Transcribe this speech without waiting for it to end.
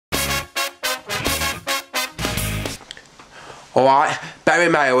Alright, Barry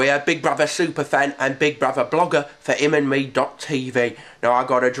Mayo here, Big Brother superfan and Big Brother blogger for himandme.tv. Now, I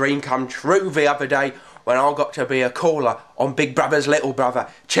got a dream come true the other day when I got to be a caller on Big Brother's Little Brother.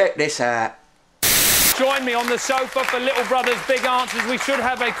 Check this out. Join me on the sofa for Little Brother's Big Answers. We should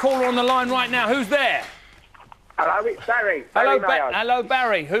have a caller on the line right now. Who's there? Hello, it's Barry. Hello,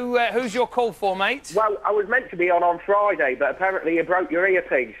 Barry. Who's your call for, mate? Well, I was meant to be on Friday, but apparently you broke your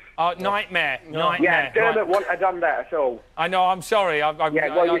earpiece. Oh, nightmare. Yeah, Dermot wouldn't have done that at all. I know, I'm sorry. Yeah,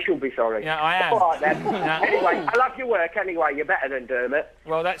 well, you should be sorry. Yeah, I am. All right, then. Anyway, I love your work anyway. You're better than Dermot.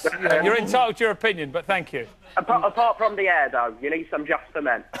 Well, that's... you're entitled to your opinion, but thank you. Apart from the hair, though, you need some just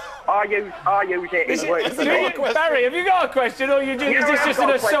cement. I use it in work for me. Barry, have you got a question, or is this just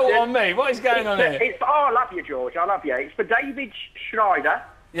an assault on me? What is going on here? I love you, George. I love you. It's for David Schneider.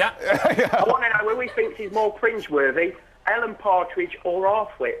 Yeah. I want to know who he thinks is more cringeworthy, Alan Partridge or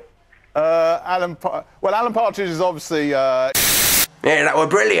Arthwit. Alan Partridge is obviously... Yeah, that were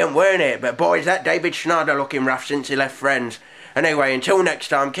brilliant, weren't it? But boy, is that David Schneider looking rough since he left Friends. Anyway, until next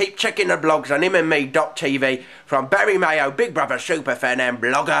time, keep checking the blogs on himandme.tv from Barry Mayo, Big Brother superfan and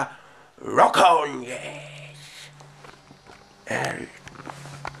blogger. Rock on, yes.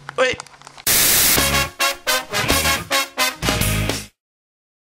 Wait.